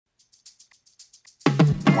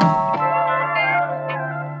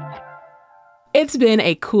It's been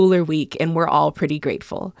a cooler week, and we're all pretty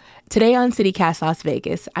grateful. Today on CityCast Las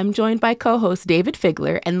Vegas, I'm joined by co-host David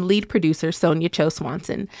Figler and lead producer Sonia Cho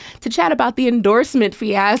Swanson to chat about the endorsement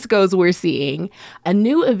fiascos we're seeing, a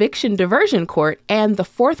new eviction diversion court, and the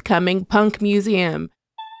forthcoming punk museum.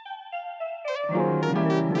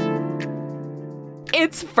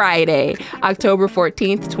 It's Friday, October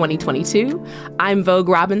 14th, 2022. I'm Vogue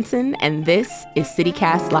Robinson, and this is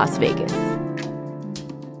CityCast Las Vegas.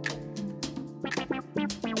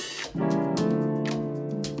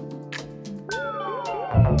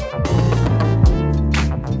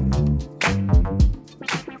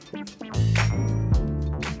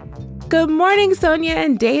 Good morning, Sonia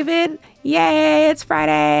and David. Yay, it's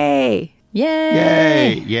Friday.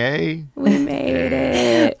 Yay! Yay! We made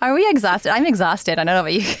it. Are we exhausted? I'm exhausted. I don't know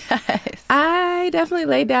about you guys. I definitely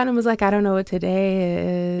laid down and was like, I don't know what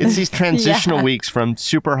today is. It's these transitional weeks from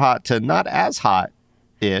super hot to not as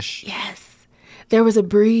hot-ish. Yes. There was a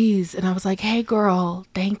breeze, and I was like, hey, girl,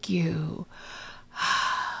 thank you.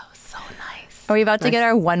 So nice. Are we about to get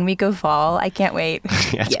our 1 week of fall? I can't wait.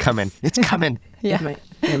 Yeah, it's coming. It's coming. Yeah.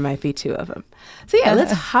 There might be two of them. So yeah,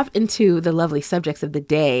 let's hop into the lovely subjects of the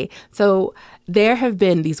day. So there have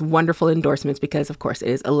been these wonderful endorsements because, of course, it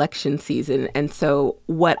is election season. And so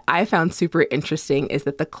what I found super interesting is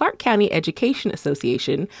that the Clark County Education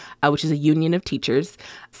Association, which is a union of teachers,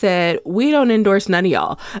 said, we don't endorse none of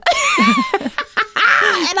y'all.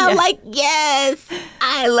 And I'm like, yes,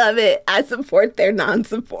 I love it. I support their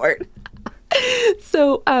non-support.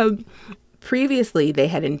 So, previously, they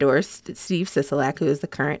had endorsed Steve Sisolak, who is the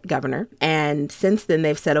current governor. And since then,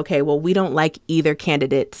 they've said, okay, well, we don't like either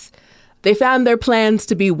candidates. They found their plans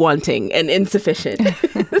to be wanting and insufficient.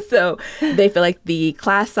 So they feel like the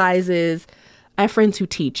class sizes, I have friends who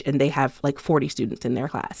teach and they have like 40 students in their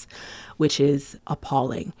class, which is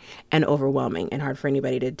appalling and overwhelming and hard for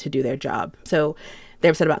anybody to do their job. So they're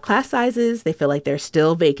upset about class sizes. They feel like there's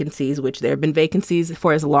still vacancies, which there have been vacancies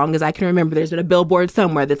for as long as I can remember. There's been a billboard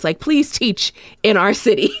somewhere that's like, please teach in our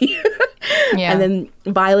city. Yeah. And then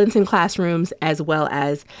violence in classrooms, as well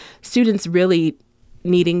as students really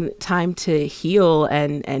needing time to heal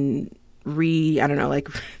and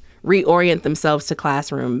reorient themselves to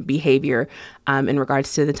classroom behavior in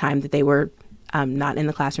regards to the time that they were not in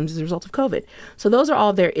the classrooms as a result of COVID. So those are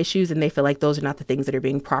all of their issues, and they feel like those are not the things that are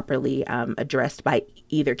being properly addressed by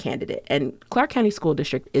either candidate. And Clark County School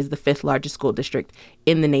District is the 5th largest school district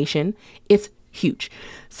in the nation. It's huge.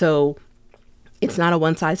 So it's not a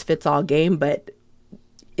one-size-fits-all game, but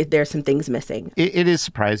there's some things missing. It is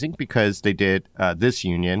surprising because they did this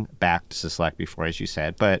union backed Sisolak before, as you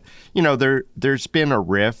said. But, you know, there's been a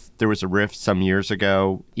rift. There was a rift some years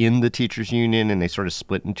ago in the teachers union, and they sort of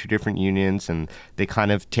split into 2 different unions, and they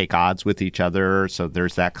kind of take odds with each other. So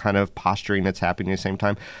there's that kind of posturing that's happening at the same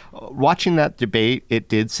time. Watching that debate, it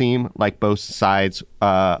did seem like both sides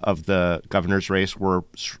of the governor's race were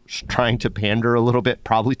trying to pander a little bit,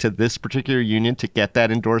 probably to this particular union to get that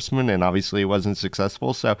endorsement, and obviously it wasn't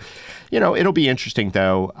successful. So, you know, it'll be interesting,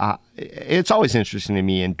 though. It's always interesting to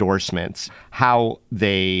me, endorsements, how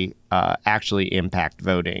they actually impact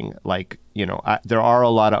voting. Like, you know, there are a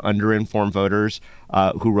lot of underinformed voters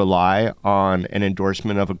who rely on an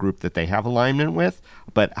endorsement of a group that they have alignment with.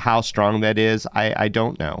 But how strong that is, I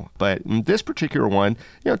don't know. But in this particular one,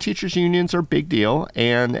 you know, teachers' unions are a big deal.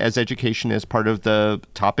 And as education is part of the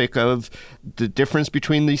topic of the difference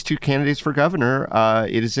between these 2 candidates for governor,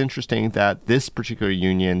 it is interesting that this particular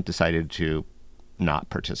union decided to not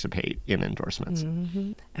participate in endorsements.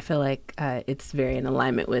 Mm-hmm. I feel like it's very in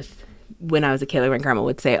alignment with when I was a kid, my grandma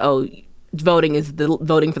would say, oh, voting is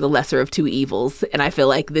voting for the lesser of 2 evils. And I feel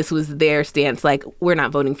like this was their stance, like, we're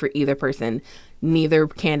not voting for either person. Neither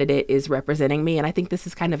candidate is representing me. And I think this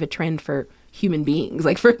is kind of a trend for human beings,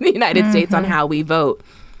 like for the United States on how we vote.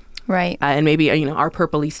 Right. And maybe, you know, our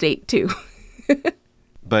purpley state, too.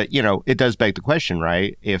 But, you know, it does beg the question,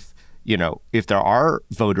 right? If there are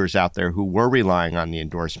voters out there who were relying on the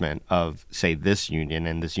endorsement of, say, this union,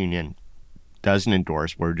 and this union doesn't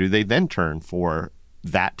endorse, where do they then turn for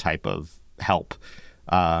that type of help?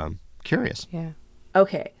 Curious. Yeah.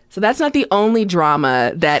 Okay. So that's not the only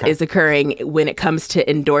drama that is occurring when it comes to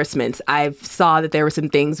endorsements. I saw that there were some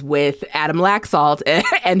things with Adam Laxalt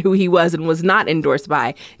and who he was and was not endorsed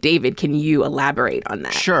by. David, can you elaborate on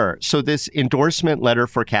that? Sure. So this endorsement letter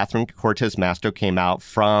for Catherine Cortez Masto came out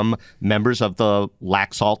from members of the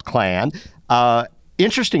Laxalt clan.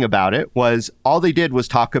 Interesting about it was all they did was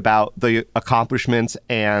talk about the accomplishments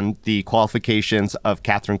and the qualifications of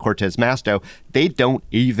Catherine Cortez Masto. They don't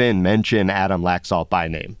even mention Adam Laxalt by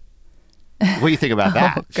name. What do you think about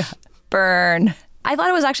that? Oh, God. Burn. I thought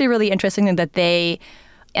it was actually really interesting that they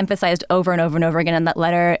emphasized over and over and over again in that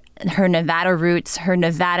letter her Nevada roots, her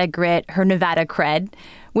Nevada grit, her Nevada cred,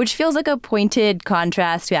 which feels like a pointed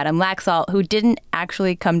contrast to Adam Laxalt, who didn't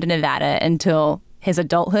actually come to Nevada until his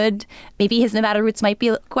adulthood. Maybe his Nevada roots might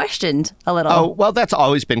be questioned a little. Oh, well, that's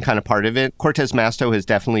always been kind of part of it. Cortez Masto has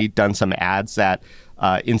definitely done some ads that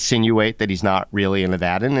insinuate that he's not really a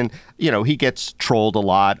Nevadan. And, he gets trolled a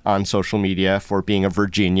lot on social media for being a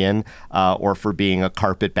Virginian or for being a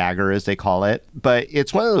carpetbagger, as they call it. But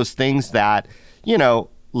it's one of those things that,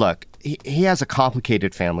 look, he has a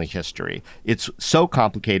complicated family history. It's so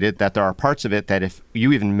complicated that there are parts of it that if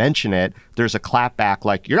you even mention it, there's a clapback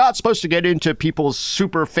like, you're not supposed to get into people's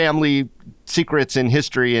super family secrets and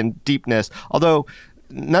history and deepness, although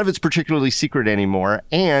none of it's particularly secret anymore.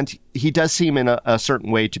 And he does seem in a certain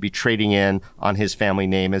way to be trading in on his family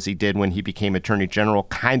name, as he did when he became Attorney General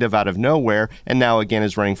kind of out of nowhere, and now again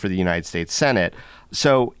is running for the United States Senate.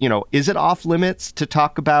 So, is it off limits to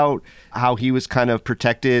talk about how he was kind of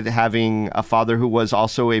protected having a father who was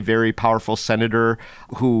also a very powerful senator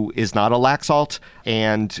who is not a Laxalt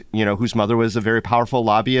and, whose mother was a very powerful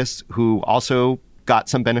lobbyist who also got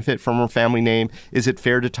some benefit from her family name? Is it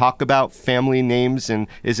fair to talk about family names, and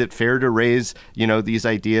is it fair to raise, these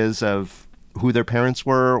ideas of who their parents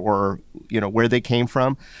were or, where they came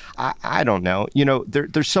from? I don't know.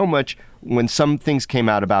 There's so much. When some things came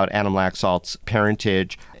out about Adam Laxalt's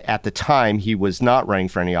parentage, at the time, he was not running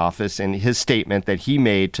for any office, and his statement that he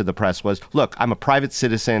made to the press was, look, I'm a private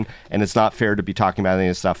citizen, and it's not fair to be talking about any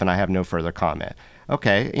of this stuff, and I have no further comment.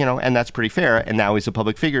 Okay, and that's pretty fair, and now he's a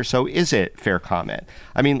public figure, so is it fair comment?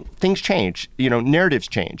 I mean, things change, narratives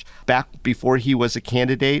change. Back before he was a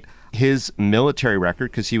candidate, his military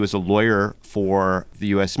record, because he was a lawyer for the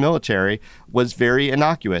U.S. military, was very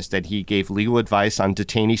innocuous, that he gave legal advice on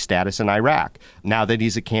detainee status in Iraq. Now that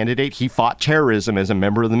he's a candidate, he fought terrorism as a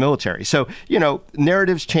member of the military. So,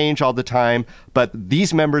 narratives change all the time, but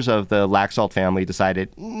these members of the Laxalt family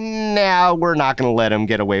decided, nah, we're not going to let him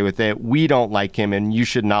get away with it. We don't like him, and you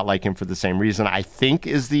should not like him for the same reason, I think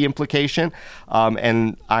is the implication.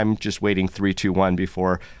 And I'm just waiting 3, 2, 1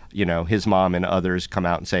 before his mom and others come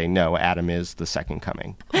out and say, no, Adam is the second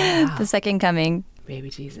coming. Wow. The second coming. Baby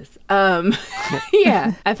Jesus.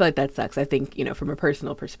 Yeah, I feel like that sucks. I think, from a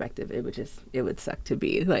personal perspective, it would suck to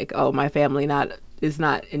be like, oh, my family is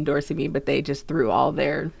not endorsing me, but they just threw all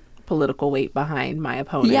their political weight behind my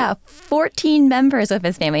opponent. Yeah, 14 members of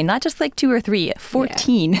his family, not just like 2 or 3,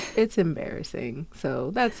 14. Yeah, it's embarrassing.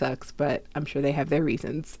 So that sucks, but I'm sure they have their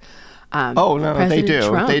reasons. Oh, no, President they do.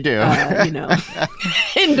 Trump, They do.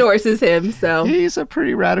 Endorses him. So he's a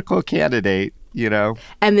pretty radical candidate,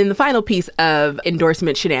 And then the final piece of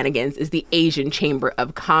endorsement shenanigans is the Asian Chamber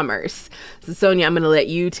of Commerce. So, Sonia, I'm going to let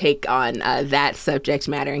you take on that subject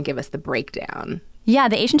matter and give us the breakdown. Yeah,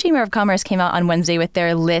 the Asian Chamber of Commerce came out on Wednesday with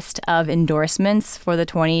their list of endorsements for the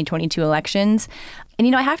 2022 elections.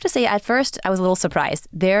 And, I have to say, at first, I was a little surprised.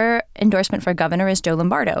 Their endorsement for governor is Joe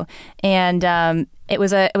Lombardo. And it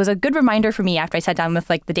was a good reminder for me after I sat down with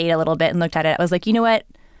the data a little bit and looked at it. I was like, you know what?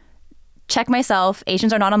 Check myself.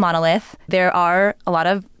 Asians are not a monolith. There are a lot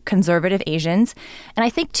of conservative Asians. And I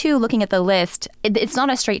think, too, looking at the list, it's not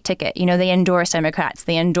a straight ticket. They endorsed Democrats.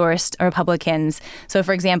 They endorsed Republicans. So,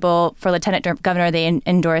 for example, for Lieutenant Governor, they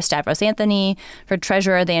endorsed Stavros Anthony. For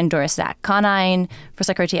Treasurer, they endorsed Zach Conine. For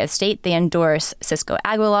Secretary of State, they endorsed Cisco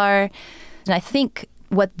Aguilar. And I think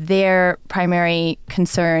what their primary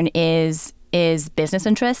concern is business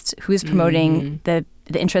interests. Who's promoting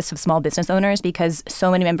the interests of small business owners, because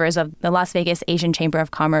so many members of the Las Vegas Asian Chamber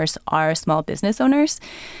of Commerce are small business owners.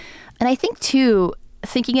 And I think, too,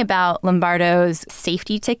 thinking about Lombardo's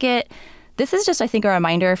safety ticket, this is just, I think, a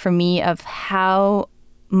reminder for me of how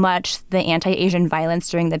much the anti-Asian violence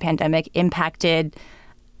during the pandemic impacted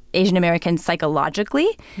Asian Americans psychologically.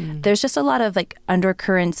 There's just a lot of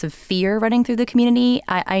undercurrents of fear running through the community.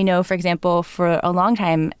 I know, for example, for a long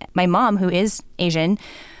time, my mom, who is Asian,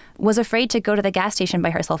 was afraid to go to the gas station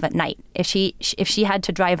by herself at night. If she had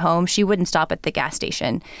to drive home, she wouldn't stop at the gas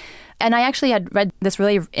station. And I actually had read this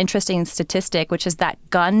really interesting statistic, which is that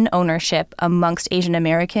gun ownership amongst Asian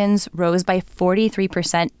Americans rose by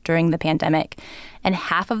 43% during the pandemic. And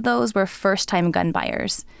half of those were first-time gun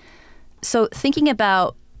buyers. So thinking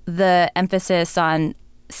about the emphasis on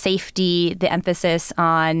safety, the emphasis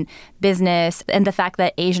on business, and the fact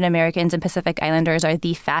that Asian Americans and Pacific Islanders are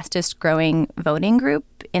the fastest growing voting group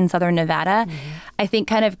in Southern Nevada, I think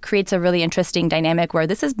kind of creates a really interesting dynamic where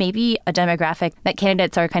this is maybe a demographic that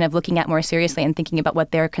candidates are kind of looking at more seriously and thinking about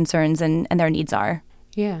what their concerns and their needs are.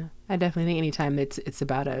 Yeah, I definitely think anytime it's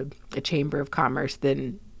about a chamber of commerce,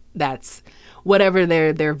 then that's whatever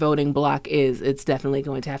their voting block is. It's definitely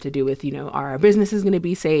going to have to do with, are our businesses going to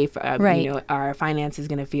be safe? Right. Are our finances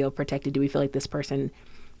going to feel protected? Do we feel like this person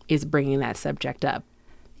is bringing that subject up?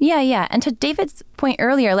 Yeah. And to David's point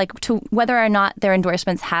earlier, like to whether or not their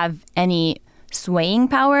endorsements have any swaying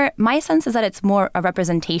power, my sense is that it's more a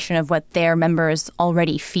representation of what their members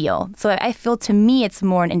already feel. So I feel, to me, it's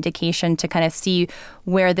more an indication to kind of see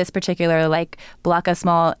where this particular block of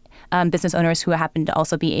small business owners who happen to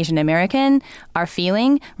also be Asian American are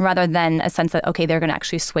feeling, rather than a sense that, okay, they're going to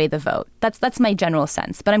actually sway the vote. That's my general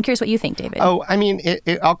sense. But I'm curious what you think, David. Oh, I mean,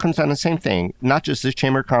 it all comes down to the same thing. Not just this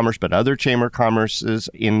Chamber of Commerce, but other Chamber of Commerces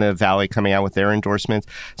in the Valley coming out with their endorsements.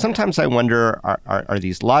 Sometimes I wonder, are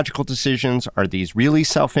these logical decisions? Are these really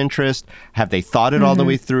self-interest? Have they thought it all the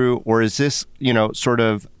way through? Or is this, sort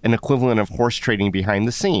of an equivalent of horse trading behind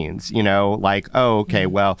the scenes? Okay,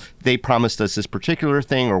 well, they promised us this particular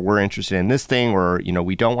thing, or we're interested in this thing, or,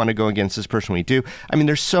 we don't want to go against this person, we do. I mean,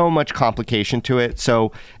 there's so much complication to it.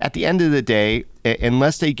 So at the end of the day,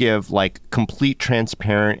 unless they give complete,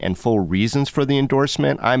 transparent, and full reasons for the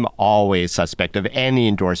endorsement, I'm always suspect of any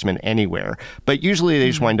endorsement anywhere. But usually they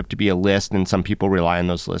just wind up to be a list, and some people rely on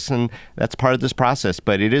those lists, and that's part of this process.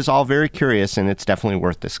 But it is all very curious, and it's definitely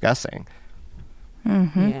worth discussing.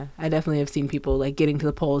 Yeah, I definitely have seen people getting to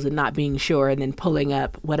the polls and not being sure, and then pulling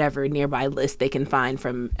up whatever nearby list they can find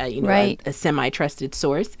from a semi-trusted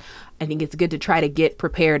source. I think it's good to try to get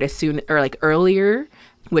prepared as soon or earlier,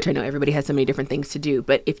 which I know everybody has so many different things to do.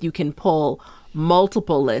 But if you can pull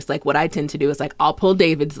multiple lists, what I tend to do is I'll pull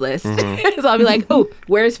David's list. So I'll be like, oh,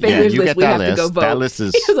 where's Figler's list? We have to go vote. That list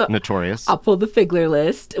is notorious. I'll pull the Figler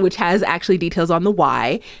list, which has actually details on the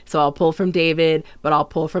why. So I'll pull from David, but I'll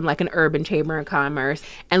pull from an urban chamber of commerce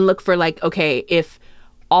and look for okay, if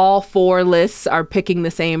all four lists are picking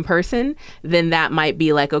the same person, then that might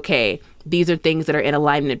be okay, these are things that are in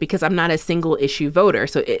alignment, because I'm not a single issue voter.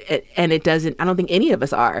 So it doesn't, I don't think any of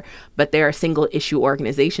us are, but there are single issue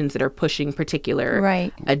organizations that are pushing particular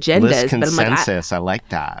agendas. List consensus, I like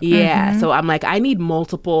that. Yeah. So I'm I need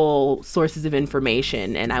multiple sources of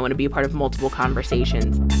information, and I want to be a part of multiple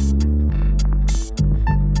conversations.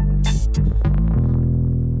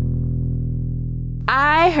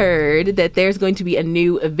 I heard that there's going to be a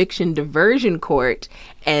new eviction diversion court,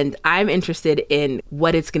 and I'm interested in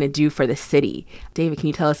what it's going to do for the city. David, can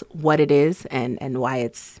you tell us what it is and why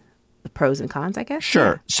it's the pros and cons, I guess?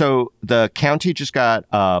 Sure. Yeah. So the county just got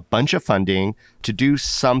a bunch of funding to do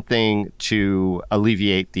something to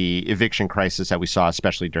alleviate the eviction crisis that we saw,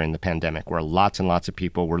 especially during the pandemic, where lots and lots of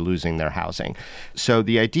people were losing their housing. So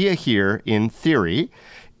the idea here, in theory,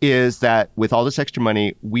 is that with all this extra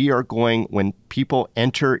money, we are going, when people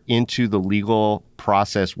enter into the legal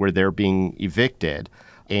process where they're being evicted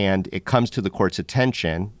and it comes to the court's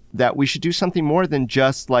attention, that we should do something more than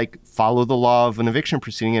just follow the law of an eviction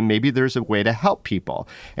proceeding, and maybe there's a way to help people.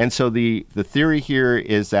 And so the theory here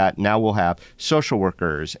is that now we'll have social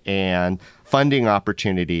workers and funding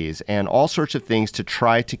opportunities and all sorts of things to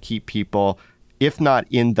try to keep people, if not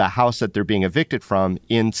in the house that they're being evicted from,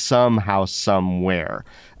 in some house somewhere.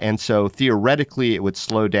 And so theoretically, it would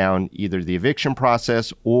slow down either the eviction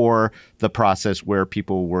process or the process where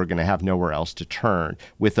people were going to have nowhere else to turn,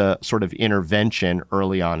 with a sort of intervention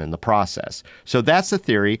early on in the process. So that's the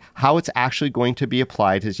theory. How it's actually going to be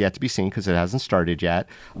applied has yet to be seen, because it hasn't started yet.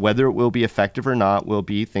 Whether it will be effective or not will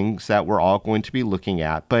be things that we're all going to be looking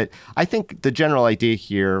at. But I think the general idea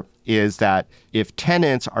here is that if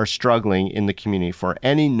tenants are struggling in the community for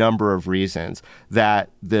any number of reasons, that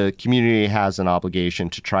the community has an obligation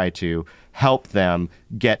to try to help them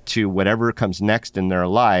get to whatever comes next in their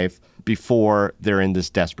life before they're in this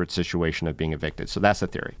desperate situation of being evicted. So that's the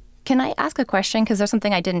theory. Can I ask a question? Because there's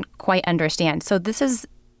something I didn't quite understand. So this is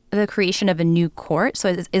the creation of a new court.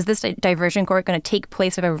 So is this diversion court going to take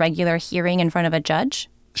place of a regular hearing in front of a judge?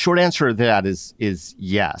 Short answer to that is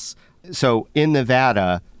yes. So in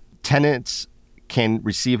Nevada, tenants can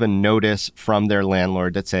receive a notice from their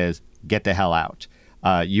landlord that says, get the hell out.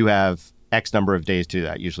 You have X number of days to do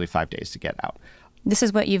that, usually 5 days to get out. This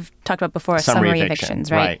is what you've talked about before, summary evictions,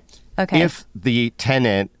 right? Okay. If the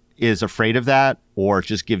tenant is afraid of that or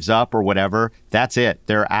just gives up or whatever, that's it.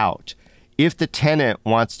 They're out. If the tenant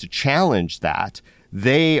wants to challenge that,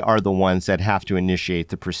 they are the ones that have to initiate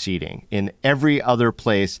the proceeding. In every other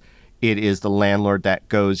place, it is the landlord that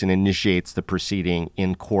goes and initiates the proceeding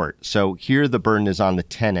in court. So here the burden is on the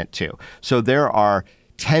tenant too. So there are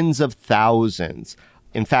tens of thousands.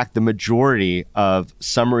 In fact, the majority of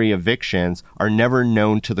summary evictions are never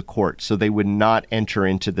known to the court. So they would not enter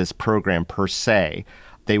into this program per se.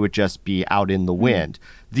 They would just be out in the wind.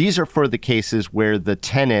 These are for the cases where the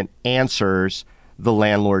tenant answers the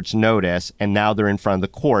landlord's notice, and now they're in front of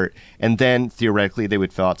the court. And then theoretically, they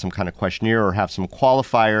would fill out some kind of questionnaire or have some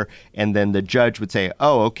qualifier, and then the judge would say,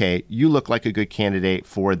 oh, okay, you look like a good candidate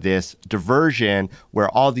for this diversion where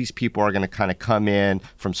all these people are going to kind of come in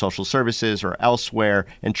from social services or elsewhere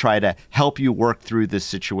and try to help you work through this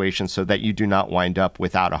situation so that you do not wind up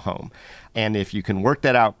without a home. And if you can work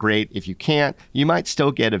that out, great. If you can't, you might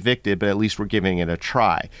still get evicted, but at least we're giving it a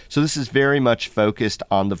try. So this is very much focused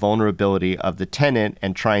on the vulnerability of the tenant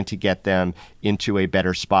and trying to get them into a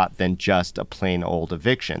better spot than just a plain old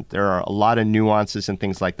eviction. There are a lot of nuances and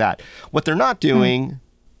things like that. What they're not doing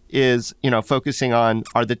is, focusing on,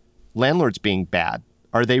 are the landlords being bad?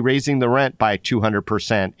 Are they raising the rent by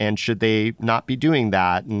 200%? And should they not be doing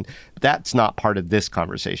that? And that's not part of this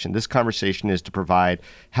conversation. This conversation is to provide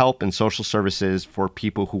help and social services for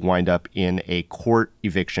people who wind up in a court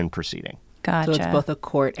eviction proceeding. Gotcha. So it's both a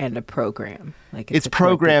court and a program. It's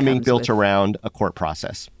programming built around a court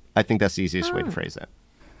process. I think that's the easiest way to phrase it.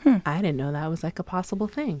 I didn't know that was like a possible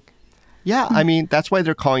thing. Yeah, I mean, that's why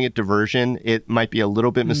they're calling it diversion. It might be a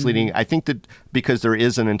little bit misleading. I think that because there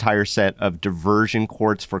is an entire set of diversion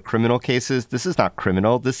courts for criminal cases, this is not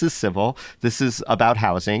criminal. This is civil. This is about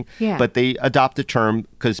housing. Yeah. But they adopt the term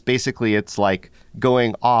because basically it's like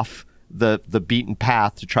going off the beaten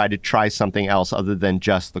path to try something else other than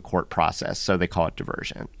just the court process. So they call it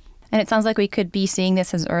diversion. And it sounds like we could be seeing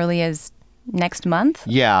this as early as next month?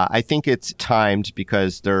 Yeah, I think it's timed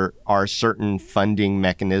because there are certain funding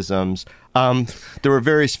mechanisms. There were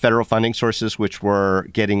various federal funding sources which were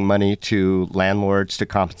getting money to landlords to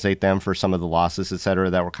compensate them for some of the losses, et cetera,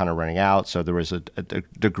 that were kind of running out. So there was a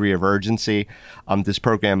degree of urgency. This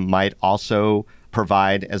program might also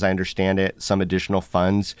provide, as I understand it, some additional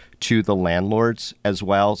funds to the landlords as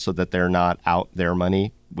well so that they're not out their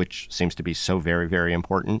money, which seems to be so very, very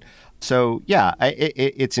important. So, yeah,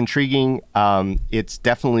 it's intriguing. It's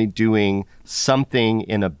definitely doing something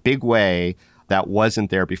in a big way that wasn't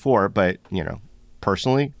there before. But,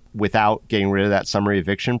 personally, without getting rid of that summary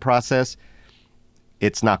eviction process,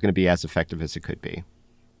 it's not going to be as effective as it could be.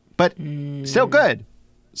 But still good.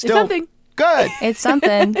 Still It's something. Good. It's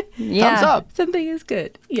something. Yeah. Thumbs up. Something is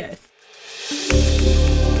good. Yes.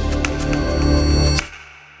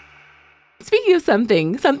 Speaking of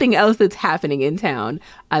something else that's happening in town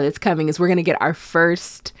that's coming is we're going to get our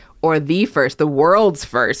the world's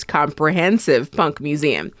first comprehensive punk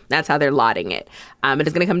museum. That's how they're lauding it. It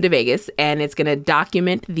is going to come to Vegas, and it's going to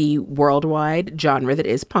document the worldwide genre that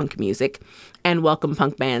is punk music and welcome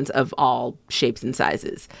punk bands of all shapes and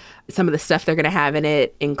sizes. Some of the stuff they're going to have in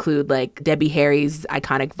it include like Debbie Harry's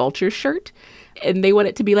iconic Vulture shirt, and they want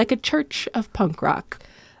it to be like a church of punk rock.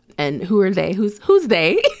 And who are they? Who's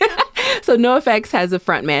they? So NoFX has a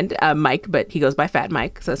frontman, Mike, but he goes by Fat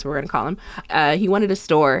Mike, so that's what we're going to call him. He wanted a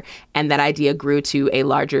store, and that idea grew to a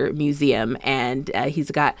larger museum. And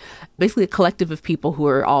he's got basically a collective of people who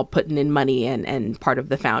are all putting in money and part of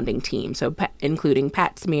the founding team. So including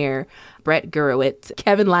Pat Smear, Brett Gurewitz,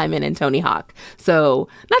 Kevin Lyman, and Tony Hawk. So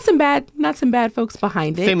not some bad folks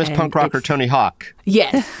behind it. Famous punk rocker Tony Hawk.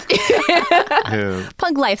 Yes.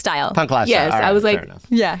 Punk lifestyle. Punk lifestyle. Yes, All right, I was fair like, enough.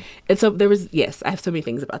 Yeah. And so I have so many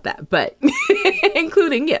things about that, but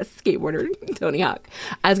including, skateboarder Tony Hawk.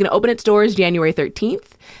 It's going to open its doors January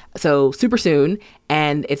 13th, so super soon,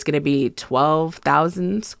 and it's going to be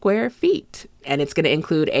 12,000 square feet, and it's going to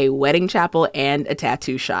include a wedding chapel and a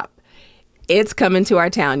tattoo shop. It's coming to our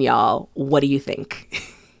town, y'all. What do you think?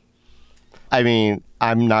 I mean,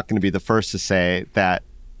 I'm not going to be the first to say that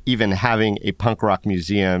even having a punk rock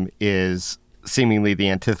museum is seemingly the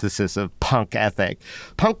antithesis of punk ethic.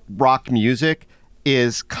 Punk rock music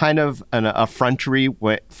is kind of an effrontery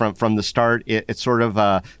from the start. It's sort of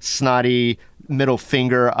a snotty middle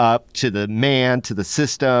finger up to the man, to the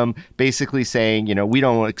system, basically saying, we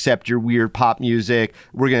don't accept your weird pop music.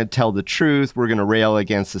 We're going to tell the truth. We're going to rail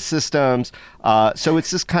against the systems. So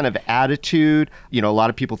it's this kind of attitude. A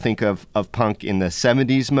lot of people think of punk in the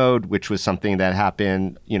 70s mode, which was something that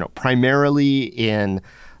happened, primarily in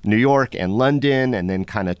New York and London, and then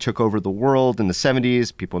kind of took over the world in the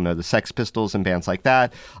 70s. People know the Sex Pistols and bands like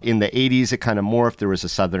that. In the 80s, it kind of morphed. There was a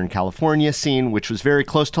Southern California scene, which was very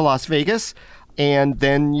close to Las Vegas. And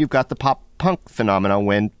then you've got the pop punk phenomenon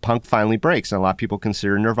when punk finally breaks. And a lot of people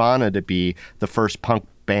consider Nirvana to be the first punk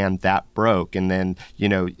band that broke. And then,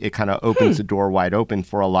 it kind of opens the door wide open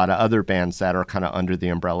for a lot of other bands that are kind of under the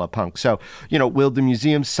umbrella of punk. So, will the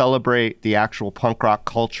museum celebrate the actual punk rock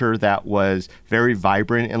culture that was very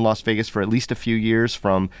vibrant in Las Vegas for at least a few years,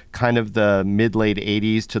 from kind of the mid-late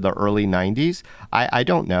 80s to the early 90s? I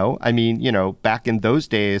don't know. I mean, back in those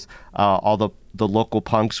days, all the the local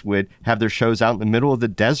punks would have their shows out in the middle of the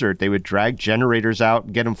desert. They would drag generators out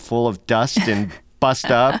and get them full of dust and bust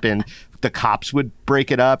up, and the cops would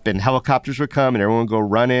break it up, and helicopters would come, and everyone would go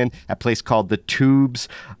run in a place called the Tubes,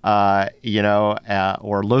 or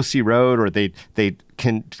Losi Road, or they'd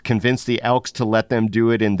convince the Elks to let them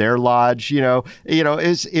do it in their lodge.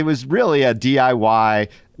 It was really a DIY.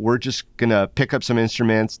 We're just gonna pick up some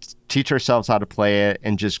instruments, teach ourselves how to play it,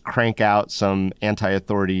 and just crank out some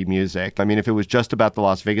anti-authority music. I mean, if it was just about the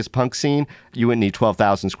Las Vegas punk scene, you wouldn't need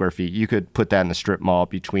 12,000 square feet. You could put that in a strip mall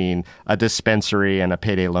between a dispensary and a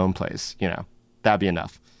payday loan place. That'd be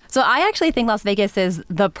enough. So I actually think Las Vegas is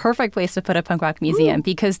the perfect place to put a punk rock museum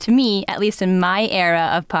because to me, at least in my era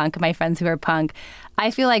of punk, my friends who are punk, I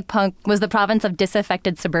feel like punk was the province of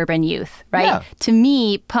disaffected suburban youth, right? Yeah. To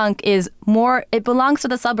me, punk is more, it belongs to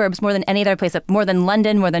the suburbs more than any other place, more than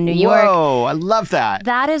London, more than New York. Whoa, I love that.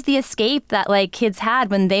 That is the escape that kids had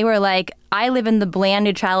when they were like, I live in the bland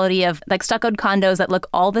neutrality of stuccoed condos that look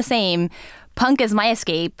all the same. Punk is my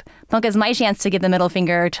escape. Punk is my chance to give the middle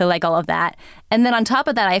finger to all of that. And then on top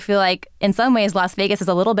of that, I feel like in some ways Las Vegas is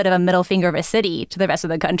a little bit of a middle finger of a city to the rest of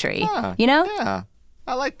the country. Yeah,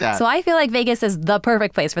 I like that. So I feel like Vegas is the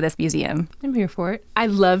perfect place for this museum. I'm here for it. I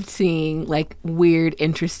loved seeing weird,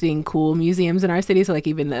 interesting, cool museums in our city. So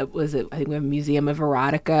even I think we have a Museum of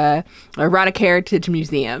Erotica, or Erotic Heritage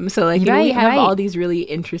Museum. So we have all these really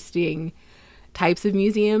interesting types of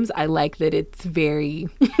museums. I like that it's very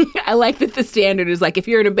I like that the standard is if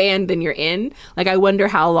you're in a band, then you're in. I wonder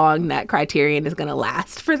how long that criterion is going to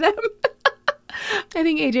last for them. I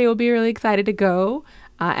think AJ will be really excited to go.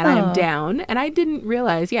 And I am down. And I just didn't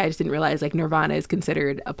realize Nirvana is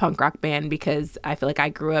considered a punk rock band because I feel like I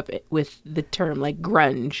grew up with the term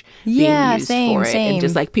grunge being used for it. And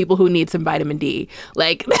just people who need some vitamin D.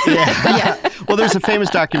 Yeah. Well, there's a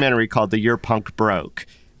famous documentary called The Year Punk Broke,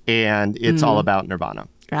 and it's all about Nirvana.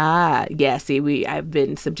 Yeah. See, I've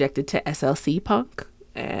been subjected to SLC punk.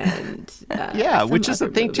 And which is the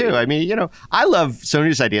thing too. I mean, I love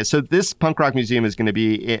Sonia's idea. So this punk rock museum is going to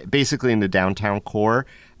be basically in the downtown core,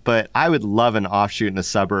 but I would love an offshoot in the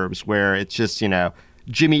suburbs where it's just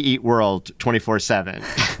Jimmy Eat World 24/7.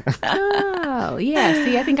 Oh yeah.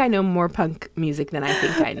 See, I think I know more punk music than I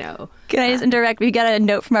think I know. Can I just interrupt? We got a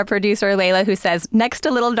note from our producer Layla who says next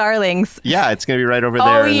to Little Darlings. Yeah, it's going to be right over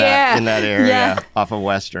there in that area off of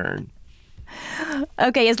Western.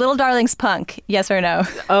 Okay, is Little Darlings punk? Yes or no?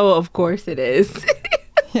 Oh, of course it is.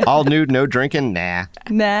 All nude, no drinking? Nah.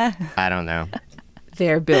 I don't know.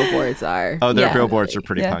 Their billboards are. Oh, their billboards are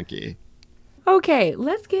pretty punky. Okay,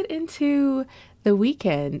 let's get into the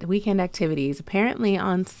weekend activities. Apparently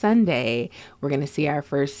on Sunday, we're going to see our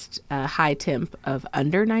first high temp of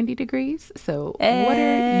under 90 degrees. So what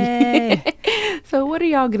are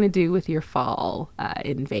y'all going to do with your fall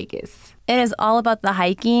in Vegas? It is all about the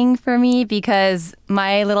hiking for me because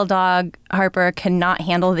my little dog, Harper, cannot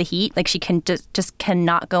handle the heat. She can just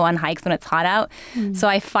cannot go on hikes when it's hot out. So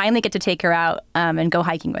I finally get to take her out and go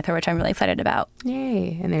hiking with her, which I'm really excited about.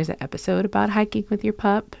 Yay. And there's an episode about hiking with your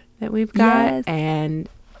pup that we've got. Yes. And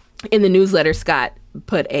in the newsletter, Scott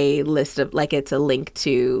put a list of it's a link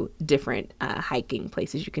to different hiking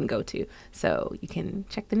places you can go to. So you can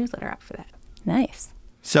check the newsletter out for that. Nice.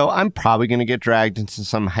 So I'm probably going to get dragged into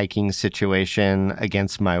some hiking situation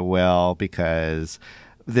against my will because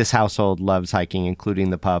this household loves hiking,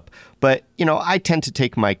 including the pup. But, I tend to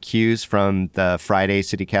take my cues from the Friday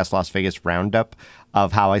CityCast Las Vegas roundup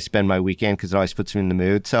of how I spend my weekend because it always puts me in the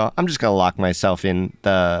mood. So I'm just going to lock myself in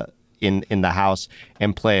the house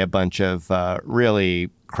and play a bunch of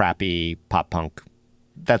really crappy pop punk.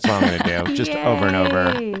 That's what I'm going to do, just over and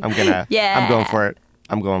over.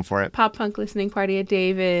 I'm going for it. Pop punk listening party at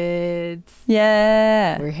David's.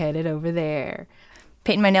 Yeah. We're headed over there.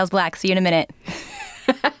 Painting my nails black. See you in a minute.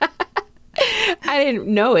 I didn't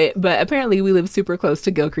know it, but apparently we live super close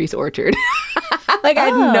to Gilcrease Orchard. I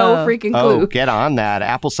had no freaking clue. Oh, get on that.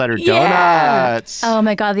 Apple cider donuts. Oh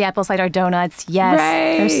my God, the apple cider donuts. Yes.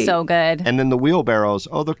 Right. They're so good. And then the wheelbarrows.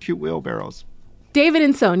 Oh, the cute wheelbarrows. David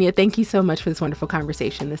and Sonia, thank you so much for this wonderful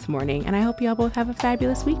conversation this morning. And I hope you all both have a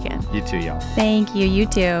fabulous weekend. You too, y'all. Thank you. You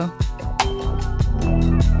too.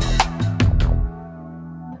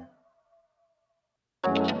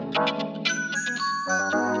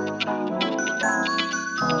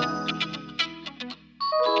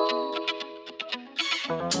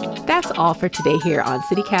 That's all for today here on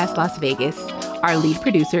CityCast Las Vegas. Our lead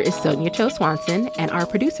producer is Sonia Cho Swanson, and our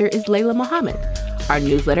producer is Layla Mohammed. Our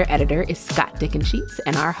newsletter editor is Scott Dickensheets,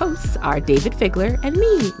 and our hosts are David Figler and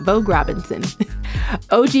me, Vogue Robinson.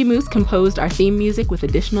 OG Moose composed our theme music with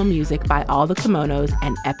additional music by All the Kimonos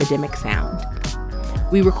and Epidemic Sound.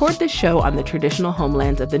 We record this show on the traditional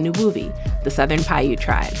homelands of the Nuwuvi, the Southern Paiute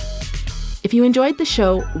tribe. If you enjoyed the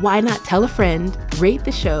show, why not tell a friend, rate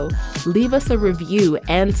the show, leave us a review,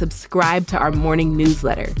 and subscribe to our morning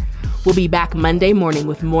newsletter. We'll be back Monday morning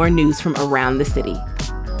with more news from around the city.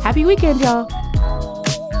 Happy weekend, y'all.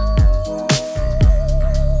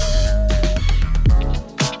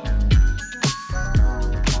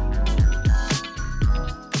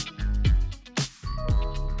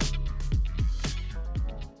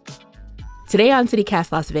 Today on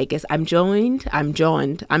CityCast Las Vegas, I'm joined. I'm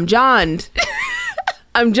John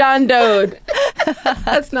Doe.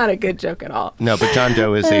 That's not a good joke at all. No, but John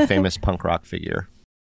Doe is a famous punk rock figure.